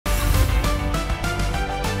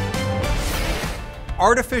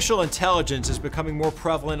Artificial intelligence is becoming more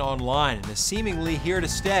prevalent online and is seemingly here to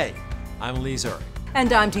stay. I'm Lee Zurich.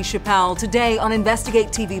 And I'm Tisha Powell. Today on Investigate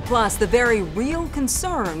TV Plus, the very real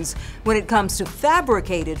concerns when it comes to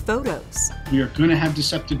fabricated photos. We are going to have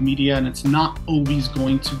deceptive media, and it's not always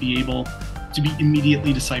going to be able to be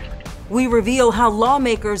immediately deciphered. We reveal how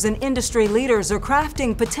lawmakers and industry leaders are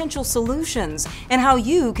crafting potential solutions and how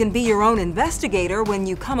you can be your own investigator when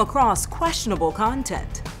you come across questionable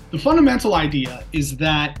content. The fundamental idea is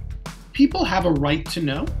that people have a right to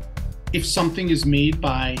know if something is made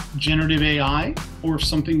by generative AI or if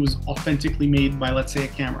something was authentically made by, let's say, a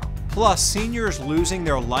camera. Plus, seniors losing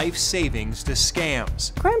their life savings to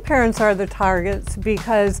scams. Grandparents are the targets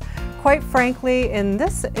because, quite frankly, in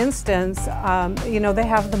this instance, they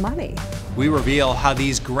have the money. We reveal how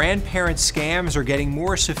these grandparent scams are getting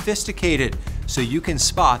more sophisticated so you can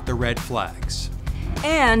spot the red flags.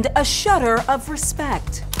 And a shudder of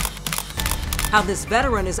respect. How this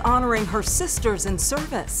veteran is honoring her sisters in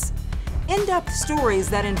service. In-depth stories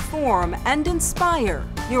that inform and inspire.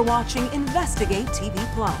 You're watching Investigate TV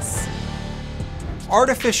Plus.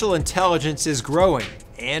 Artificial intelligence is growing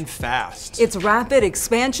and fast. Its rapid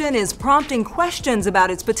expansion is prompting questions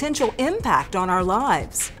about its potential impact on our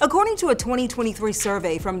lives. According to a 2023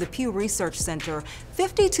 survey from the Pew Research Center,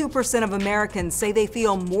 52% of Americans say they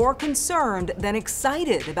feel more concerned than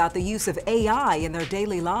excited about the use of AI in their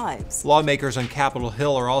daily lives. Lawmakers on Capitol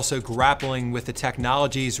Hill are also grappling with the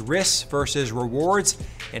technology's risks versus rewards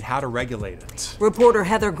and how to regulate it. Reporter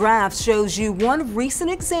Heather Graff shows you one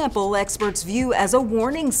recent example experts view as a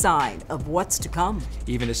warning sign of what's to come,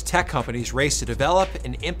 even as tech companies race to develop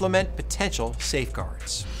and implement potential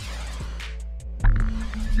safeguards.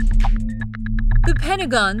 The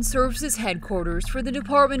Pentagon serves as headquarters for the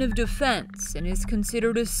Department of Defense and is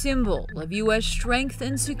considered a symbol of U.S. strength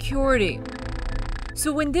and security.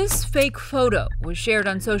 So when this fake photo was shared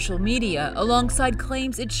on social media alongside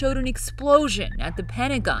claims it showed an explosion at the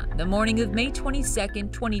Pentagon the morning of May 22,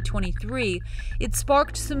 2023, it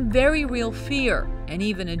sparked some very real fear and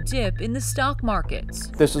even a dip in the stock markets.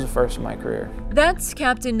 This was the first in my career. That's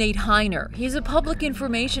Captain Nate Heiner. He's a public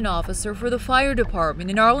information officer for the fire department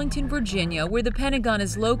in Arlington, Virginia, where the Pentagon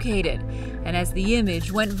is located. And as the image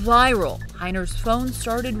went viral, Heiner's phone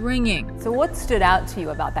started ringing. So what stood out to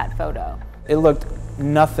you about that photo? It looked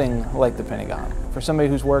nothing like the Pentagon. For somebody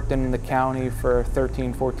who's worked in the county for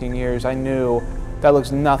 13, 14 years, I knew that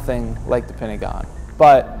looks nothing like the Pentagon.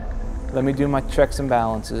 But let me do my checks and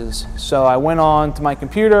balances. So I went on to my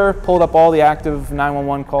computer, pulled up all the active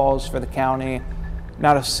 911 calls for the county.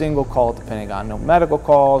 Not a single call at the Pentagon. No medical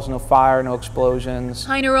calls, no fire, no explosions.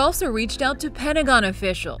 Heiner also reached out to Pentagon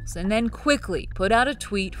officials and then quickly put out a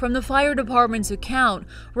tweet from the fire department's account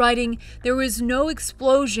writing, "There is no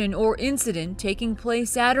explosion or incident taking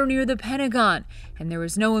place at or near the Pentagon, and there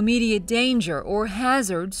is no immediate danger or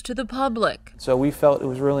hazards to the public." So we felt it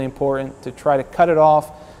was really important to try to cut it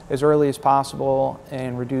off as early as possible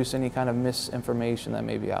and reduce any kind of misinformation that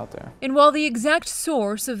may be out there. And while the exact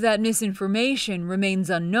source of that misinformation remains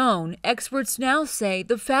unknown, experts now say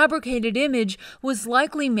the fabricated image was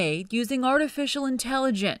likely made using artificial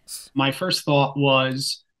intelligence. My first thought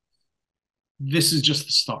was, this is just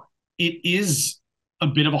the start. It is a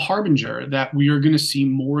bit of a harbinger that we are going to see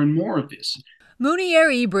more and more of this.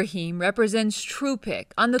 Munier Ibrahim represents TruePic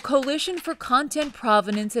on the Coalition for Content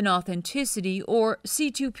Provenance and Authenticity, or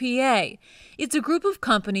C2PA. It's a group of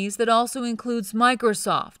companies that also includes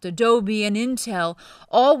Microsoft, Adobe, and Intel,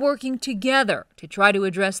 all working together to try to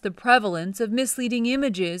address the prevalence of misleading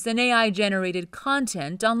images and AI-generated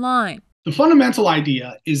content online. The fundamental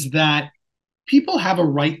idea is that people have a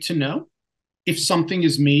right to know if something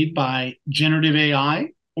is made by generative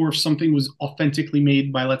AI or if something was authentically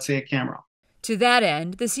made by, let's say, a camera. To that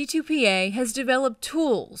end, the C2PA has developed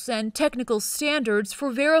tools and technical standards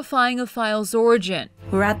for verifying a file's origin.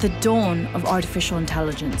 We're at the dawn of artificial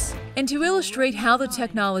intelligence. And to illustrate how the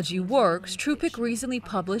technology works, TruePic recently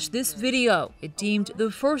published this video it deemed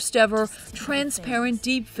the first ever transparent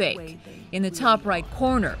deepfake. In the top right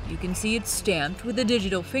corner, you can see it stamped with a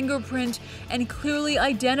digital fingerprint and clearly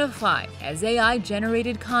identified as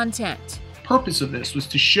AI-generated content. The purpose of this was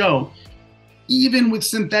to show, even with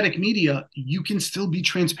synthetic media, you can still be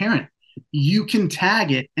transparent. You can tag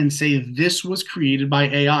it and say this was created by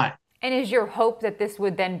AI. And is your hope that this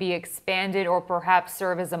would then be expanded or perhaps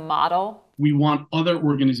serve as a model? We want other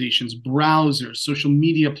organizations, browsers, social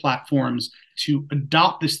media platforms to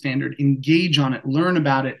adopt this standard, engage on it, learn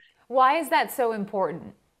about it. Why is that so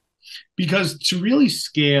important? Because to really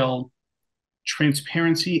scale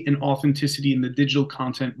transparency and authenticity in the digital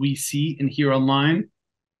content we see and hear online,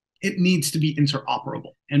 it needs to be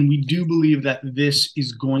interoperable. And we do believe that this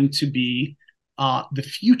is going to be the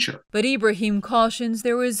future. But Ibrahim cautions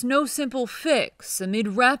there is no simple fix amid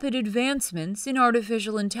rapid advancements in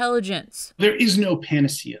artificial intelligence. There is no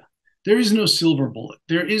panacea. There is no silver bullet.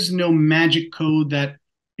 There is no magic code that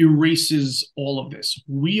erases all of this.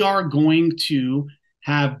 We are going to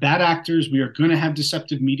have bad actors. We are going to have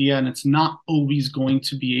deceptive media, and it's not always going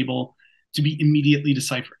to be able to be immediately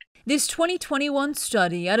deciphered. This 2021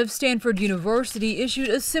 study out of Stanford University issued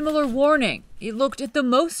a similar warning. It looked at the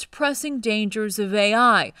most pressing dangers of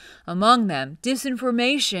AI, among them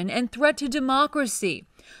disinformation and threat to democracy.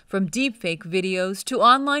 From deepfake videos to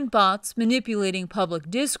online bots manipulating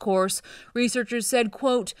public discourse, researchers said,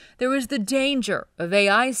 quote, there is the danger of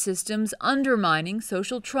AI systems undermining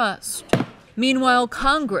social trust. Meanwhile,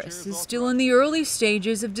 Congress is still in the early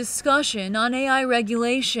stages of discussion on AI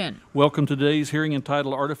regulation. Welcome to today's hearing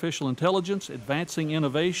entitled Artificial Intelligence, Advancing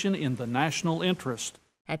Innovation in the National Interest.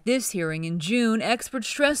 At this hearing in June, experts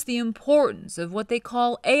stressed the importance of what they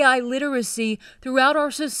call AI literacy throughout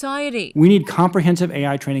our society. We need comprehensive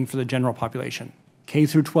AI training for the general population. K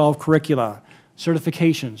through 12 curricula,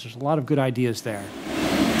 certifications, there's a lot of good ideas there.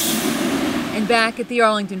 And back at the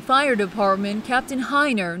Arlington Fire Department, Captain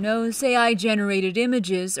Heiner knows AI-generated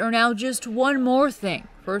images are now just one more thing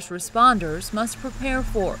first responders must prepare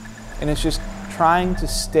for. And it's just trying to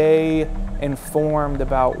stay informed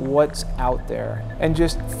about what's out there and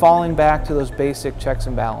just falling back to those basic checks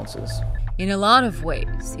and balances. In a lot of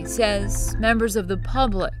ways, he says, members of the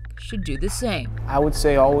public should do the same. I would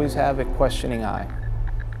say always have a questioning eye.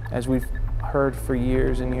 As we've heard for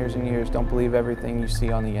years and years and years, don't believe everything you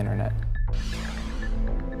see on the internet.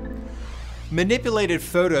 Manipulated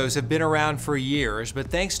photos have been around for years, but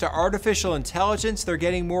thanks to artificial intelligence, they're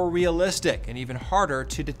getting more realistic and even harder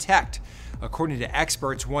to detect. According to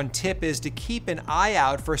experts, one tip is to keep an eye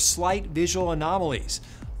out for slight visual anomalies,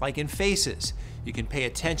 like in faces. You can pay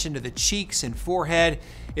attention to the cheeks and forehead.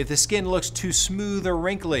 If the skin looks too smooth or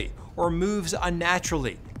wrinkly or moves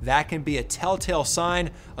unnaturally, that can be a telltale sign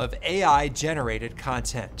of AI-generated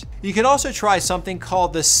content. You can also try something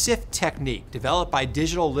called the SIFT technique, developed by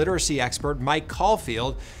digital literacy expert Mike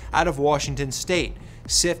Caulfield out of Washington State.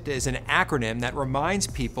 SIFT is an acronym that reminds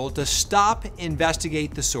people to stop,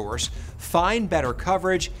 investigate the source, find better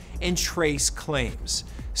coverage, and trace claims.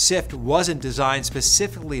 SIFT wasn't designed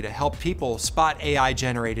specifically to help people spot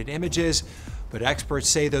AI-generated images, but experts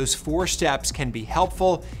say those 4 steps can be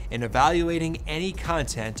helpful in evaluating any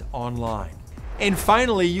content online. And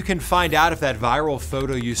finally, you can find out if that viral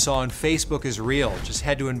photo you saw on Facebook is real. Just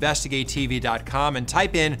head to InvestigateTV.com and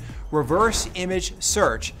type in reverse image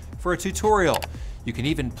search for a tutorial. You can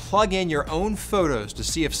even plug in your own photos to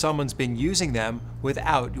see if someone's been using them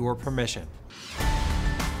without your permission.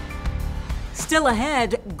 Still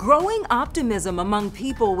ahead, growing optimism among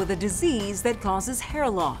people with a disease that causes hair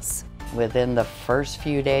loss. Within the first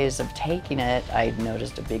few days of taking it, I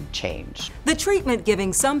noticed a big change. The treatment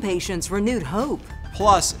giving some patients renewed hope.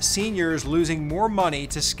 Plus, seniors losing more money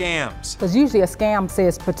to scams. Because usually a scam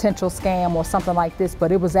says potential scam or something like this,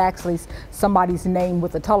 but it was actually somebody's name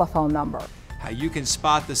with a telephone number. How you can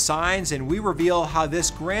spot the signs, and we reveal how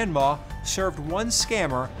this grandma served one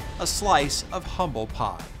scammer a slice of humble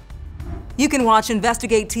pie. You can watch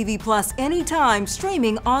Investigate TV Plus anytime,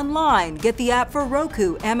 streaming online. Get the app for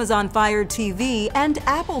Roku, Amazon Fire TV, and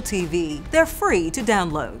Apple TV. They're free to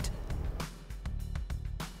download.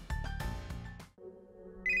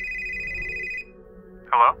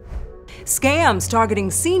 Hello? Scams targeting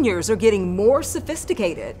seniors are getting more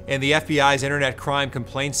sophisticated. And the FBI's Internet Crime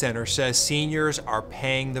Complaint Center says seniors are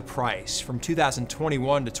paying the price. From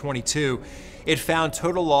 2021 to 22, it found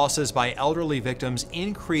total losses by elderly victims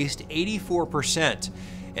increased 84%.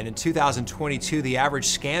 And in 2022, the average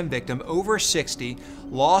scam victim over 60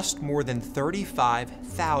 lost more than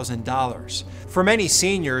 $35,000. For many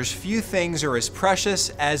seniors, few things are as precious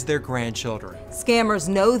as their grandchildren. Scammers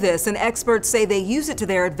know this, and experts say they use it to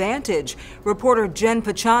their advantage. Reporter Jen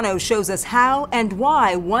Pachano shows us how and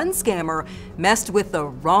why one scammer messed with the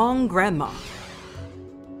wrong grandma.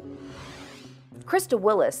 Krista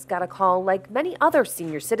Willis got a call like many other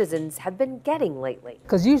senior citizens have been getting lately.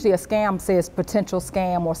 Because usually a scam says potential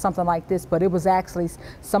scam or something like this, but it was actually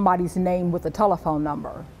somebody's name with a telephone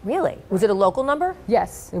number. Really? Was it a local number?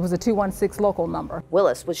 Yes, it was a 216 local number.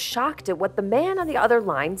 Willis was shocked at what the man on the other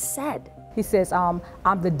line said. He says, I'm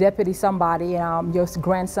the deputy somebody, your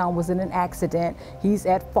grandson was in an accident, he's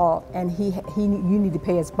at fault, and you need to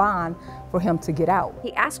pay his bond for him to get out.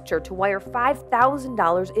 He asked her to wire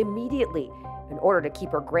 $5,000 immediately in order to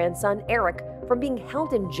keep her grandson, Eric, from being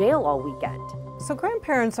held in jail all weekend. So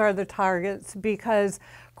grandparents are the targets because,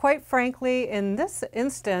 quite frankly, in this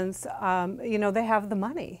instance, they have the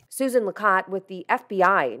money. Susan Lacotte with the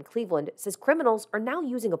FBI in Cleveland says criminals are now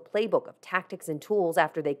using a playbook of tactics and tools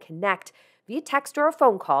after they connect via text or a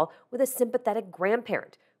phone call with a sympathetic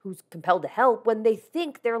grandparent who's compelled to help when they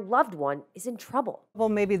think their loved one is in trouble. Well,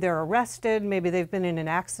 maybe they're arrested, maybe they've been in an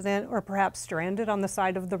accident, or perhaps stranded on the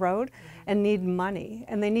side of the road and need money,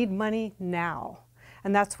 and they need money now.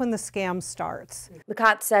 And that's when the scam starts.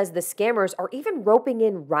 Lacotte says the scammers are even roping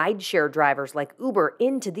in rideshare drivers like Uber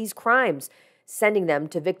into these crimes, sending them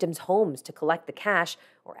to victims' homes to collect the cash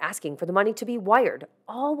or asking for the money to be wired,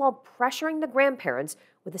 all while pressuring the grandparents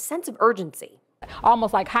with a sense of urgency.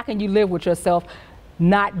 Almost like, how can you live with yourself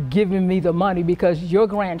not giving me the money because your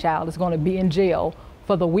grandchild is going to be in jail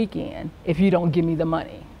for the weekend if you don't give me the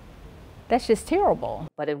money? That's just terrible.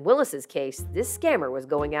 But in Willis's case, this scammer was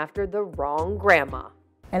going after the wrong grandma.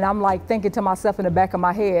 And I'm like thinking to myself in the back of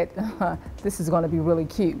my head, this is going to be really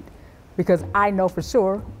cute, because I know for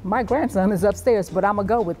sure my grandson is upstairs, but I'm going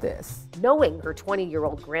to go with this. Knowing her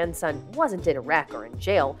 20-year-old grandson wasn't in Iraq or in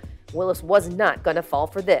jail, Willis was not going to fall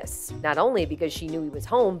for this, not only because she knew he was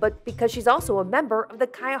home, but because she's also a member of the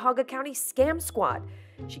Cuyahoga County Scam Squad.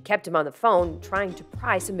 She kept him on the phone, trying to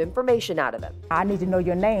pry some information out of him. I need to know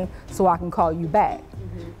your name so I can call you back.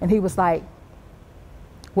 And he was like,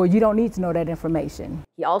 well, you don't need to know that information.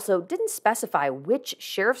 He also didn't specify which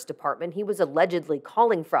sheriff's department he was allegedly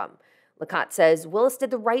calling from. Lacotte says Willis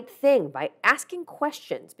did the right thing by asking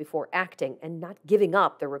questions before acting and not giving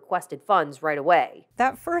up the requested funds right away.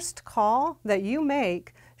 That first call that you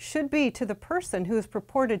make should be to the person who is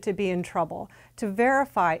purported to be in trouble, to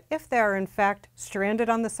verify if they are in fact stranded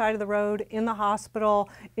on the side of the road, in the hospital,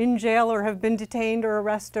 in jail, or have been detained or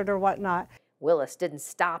arrested or whatnot. Willis didn't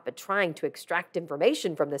stop at trying to extract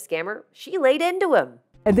information from the scammer. She laid into him.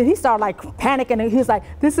 And then he started like panicking, and he was like,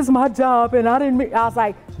 this is my job, and I was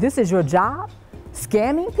like, this is your job?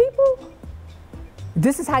 Scamming people?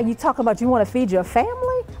 This is how you talk about you want to feed your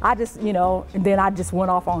family? I just, and then I just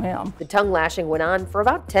went off on him. The tongue lashing went on for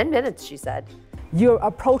about 10 minutes, she said. You're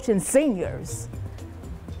approaching seniors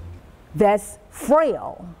that's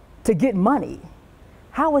frail to get money.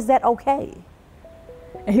 How is that okay?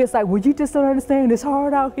 And he was like, well, you just don't understand, it's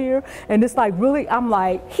hard out here. And it's like, really? I'm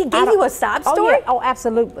like, he gave you a sob story? Yeah. Oh,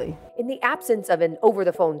 absolutely. In the absence of an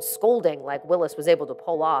over-the-phone scolding like Willis was able to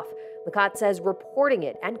pull off, Lacotte says reporting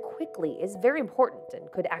it, and quickly, is very important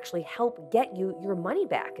and could actually help get you your money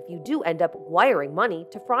back if you do end up wiring money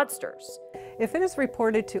to fraudsters. If it is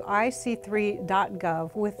reported to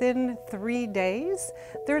ic3.gov within 3 days,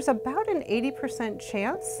 there's about an 80%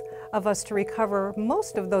 chance of us to recover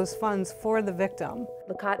most of those funds for the victim.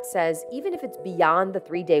 Lacotte says even if it's beyond the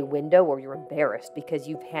 3-day window or you're embarrassed because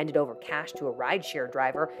you've handed over cash to a rideshare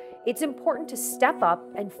driver, it's important to step up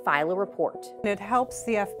and file a report. It helps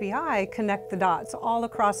the FBI connect the dots all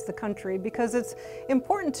across the country, because it's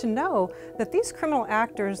important to know that these criminal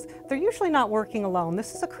actors, they're usually not working alone.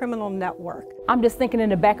 This is a criminal network. I'm just thinking in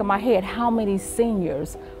the back of my head, how many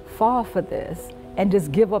seniors fall for this and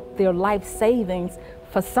just give up their life savings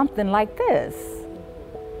for something like this?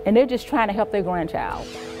 And they're just trying to help their grandchild.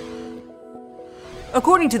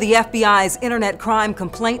 According to the FBI's Internet Crime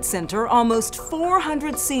Complaint Center, almost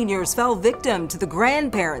 400 seniors fell victim to the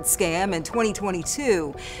grandparent scam in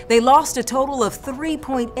 2022. They lost a total of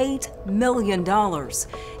 $3.8 million.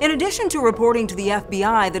 In addition to reporting to the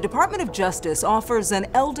FBI, the Department of Justice offers an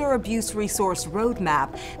elder abuse resource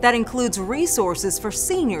roadmap that includes resources for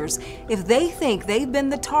seniors if they think they've been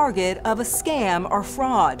the target of a scam or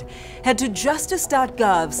fraud. Head to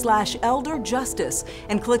justice.gov/elderjustice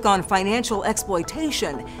and click on Financial Exploitation,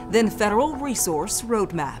 then Federal Resource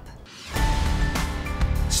Roadmap.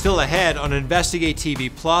 Still ahead on Investigate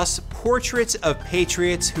TV Plus, portraits of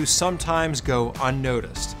patriots who sometimes go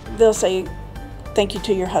unnoticed. They'll say, thank you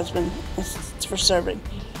to your husband, it's for serving.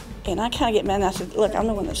 And I kind of get mad, and I said, look, I'm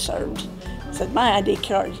the one that served. I said, my ID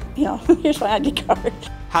card, here's my ID card.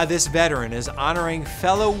 How this veteran is honoring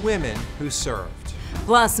fellow women who served.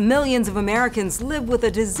 Plus, millions of Americans live with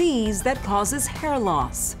a disease that causes hair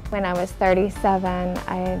loss. When I was 37,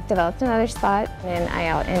 I developed another spot, and I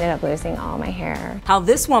ended up losing all my hair. How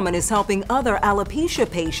this woman is helping other alopecia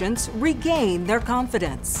patients regain their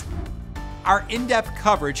confidence. Our in-depth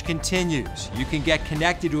coverage continues. You can get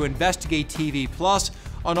connected to Investigate TV Plus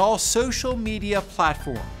on all social media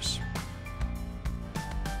platforms.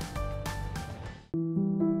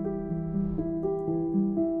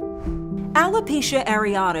 Alopecia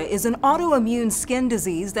areata is an autoimmune skin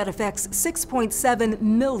disease that affects 6.7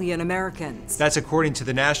 million Americans. That's according to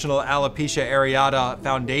the National Alopecia Areata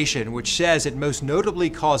Foundation, which says it most notably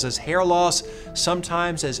causes hair loss,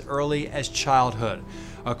 sometimes as early as childhood.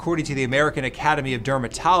 According to the American Academy of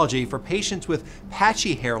Dermatology, for patients with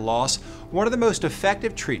patchy hair loss, one of the most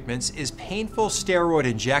effective treatments is painful steroid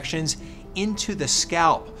injections into the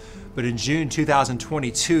scalp. But in June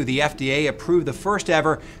 2022, the FDA approved the first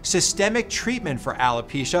ever systemic treatment for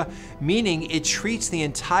alopecia, meaning it treats the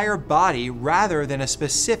entire body rather than a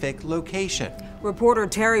specific location. Reporter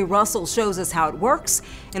Terry Russell shows us how it works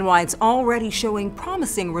and why it's already showing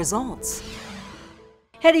promising results.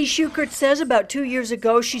 Hetty Schukert says about 2 years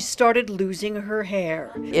ago she started losing her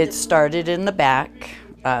hair. It started in the back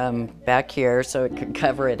here so it could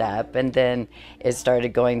cover it up, and then it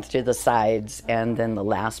started going through the sides, and then the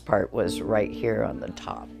last part was right here on the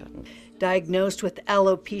top. Diagnosed with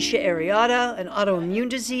alopecia areata, an autoimmune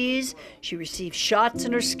disease, she received shots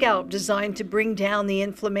in her scalp designed to bring down the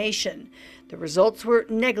inflammation. The results were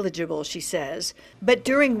negligible, she says, but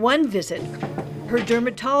during one visit, her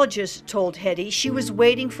dermatologist told Hetty she was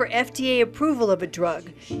waiting for FDA approval of a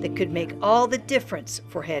drug that could make all the difference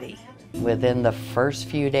for Hetty. Within the first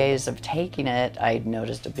few days of taking it, I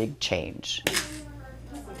noticed a big change.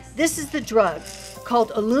 This is the drug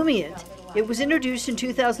called Olumiant. It was introduced in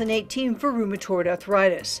 2018 for rheumatoid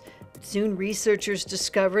arthritis. Soon researchers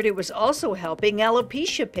discovered it was also helping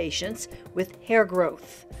alopecia patients with hair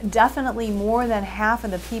growth. Definitely more than half of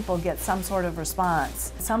the people get some sort of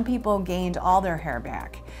response. Some people gained all their hair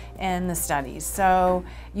back in the studies. So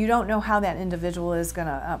you don't know how that individual is going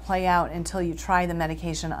to play out until you try the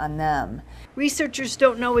medication on them. Researchers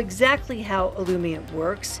don't know exactly how Olumiant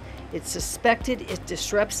works. It's suspected it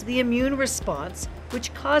disrupts the immune response,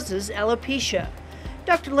 which causes alopecia.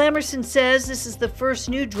 Dr. Lamerson says this is the first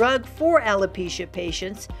new drug for alopecia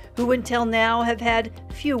patients who until now have had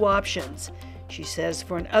few options. She says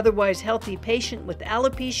for an otherwise healthy patient with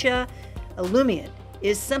alopecia, Olumiant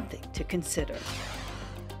is something to consider.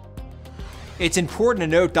 It's important to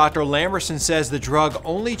note Dr. Lamerson says the drug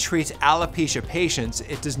only treats alopecia patients.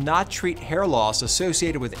 It does not treat hair loss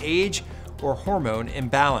associated with age or hormone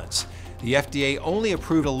imbalance. The FDA only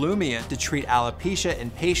approved Olumiant to treat alopecia in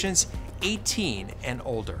patients 18 and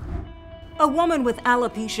older. A woman with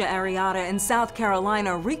alopecia areata in South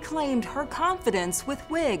Carolina reclaimed her confidence with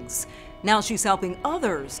wigs. Now she's helping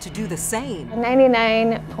others to do the same.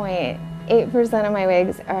 99.8% of my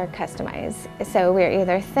wigs are customized. So we're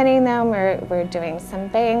either thinning them, or we're doing some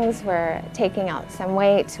bangs, we're taking out some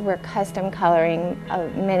weight, we're custom coloring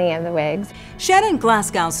many of the wigs. Shannon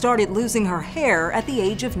Glasgow started losing her hair at the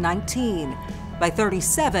age of 19. By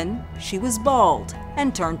 37, she was bald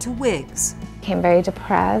and turned to wigs. Became very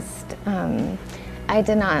depressed. I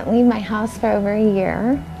did not leave my house for over a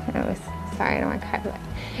year. Sorry, I don't want to cry, but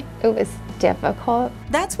it was difficult.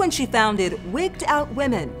 That's when she founded Wigged Out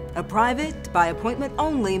Women, a private, by appointment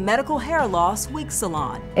only medical hair loss wig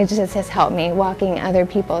salon. It just has helped me. Walking other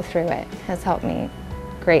people through it has helped me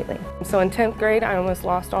greatly. So in 10th grade, I almost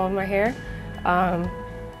lost all of my hair.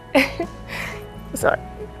 Sorry.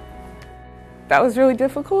 That was really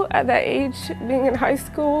difficult at that age, being in high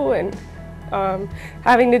school and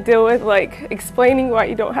having to deal with like explaining why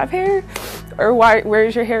you don't have hair or where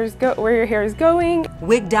your hair is going.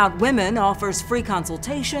 Wigged Out Women offers free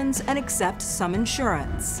consultations and accepts some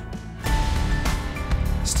insurance.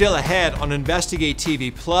 Still ahead on Investigate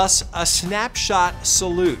TV Plus, a snapshot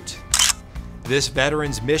salute. This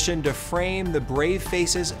veteran's mission to frame the brave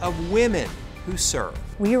faces of women who serve.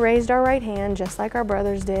 We raised our right hand just like our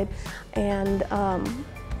brothers did, and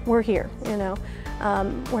we're here, you know.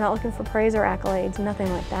 We're not looking for praise or accolades, nothing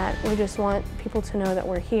like that. We just want people to know that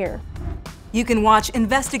we're here. You can watch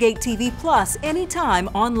Investigate TV Plus anytime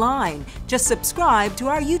online. Just subscribe to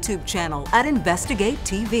our YouTube channel at Investigate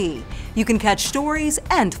TV. You can catch stories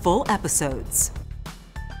and full episodes.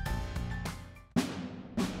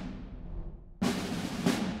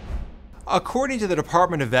 According to the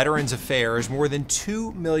Department of Veterans Affairs, more than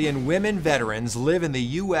 2 million women veterans live in the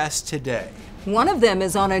U.S. today. One of them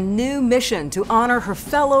is on a new mission to honor her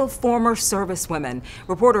fellow former servicewomen.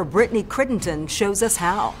 Reporter Brittany Crittenton shows us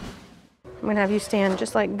how. I'm going to have you stand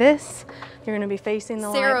just like this. You're going to be facing the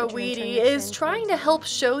light. Sarah Weedy is trying to help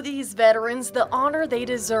show these veterans the honor they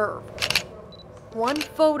deserve, one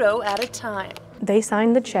photo at a time. They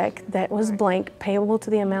signed the check that was blank, payable to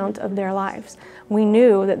the amount of their lives. We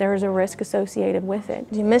knew that there was a risk associated with it.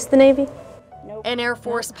 Did you miss the Navy? An Air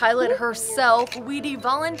Force pilot herself, Weedy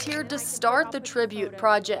volunteered to start the tribute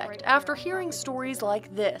project after hearing stories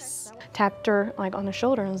like this. Tapped her like on the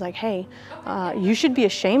shoulder and was like, hey, you should be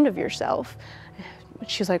ashamed of yourself.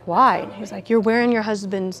 She was like, why? He's like, you're wearing your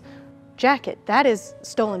husband's jacket. That is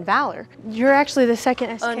stolen valor. You're actually the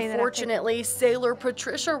second SK. Unfortunately, Sailor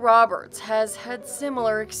Patricia Roberts has had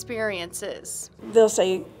similar experiences. They'll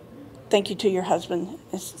say, thank you to your husband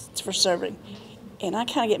for serving. And I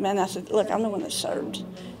kind of get mad, and I said, look, I'm the one that served.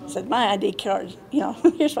 I said, my ID card,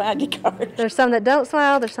 here's my ID card. There's some that don't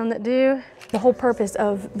smile, there's some that do. The whole purpose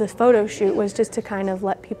of this photo shoot was just to kind of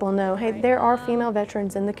let people know, hey, there are female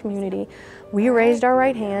veterans in the community. We raised our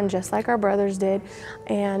right hand just like our brothers did,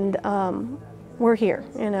 and we're here,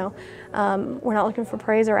 We're not looking for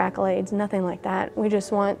praise or accolades, nothing like that. We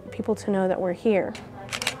just want people to know that we're here.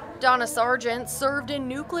 Donna Sargent served in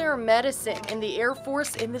nuclear medicine in the Air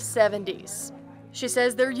Force in the 70s. She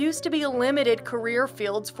says there used to be limited career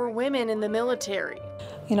fields for women in the military.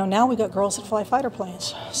 Now we got girls that fly fighter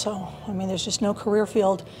planes. So, there's just no career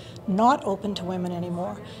field not open to women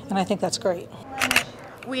anymore, and I think that's great.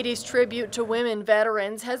 Wheaty's tribute to women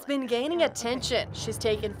veterans has been gaining attention. She's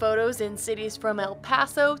taken photos in cities from El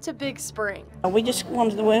Paso to Big Spring. We just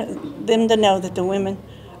want them to know that the women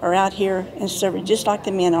are out here and serving just like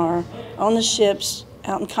the men are, on the ships,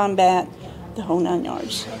 out in combat, the whole 9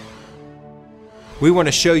 yards. We want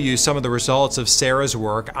to show you some of the results of Sarah's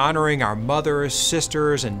work honoring our mothers,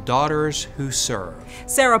 sisters, and daughters who serve.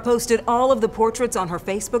 Sarah posted all of the portraits on her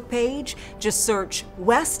Facebook page. Just search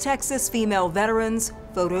West Texas Female Veterans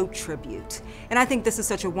Photo Tribute. And I think this is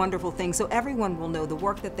such a wonderful thing, so everyone will know the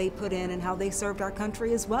work that they put in and how they served our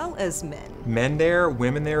country, as well as men. Men there,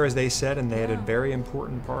 women there, as they said, and they had very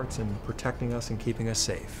important parts in protecting us and keeping us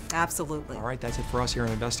safe. Absolutely. All right, that's it for us here on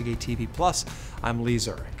Investigate TV Plus. I'm Lee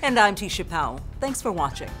Zurich. And I'm Tisha Powell. Thanks for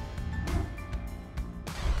watching.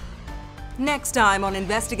 Next time on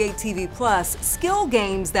Investigate TV Plus, skill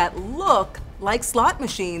games that look like slot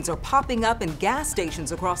machines are popping up in gas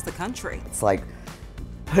stations across the country. It's like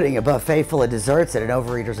putting a buffet full of desserts at an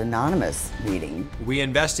Overeaters Anonymous meeting. We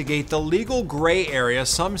investigate the legal gray area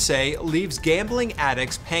some say leaves gambling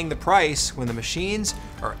addicts paying the price when the machines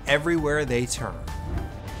are everywhere they turn.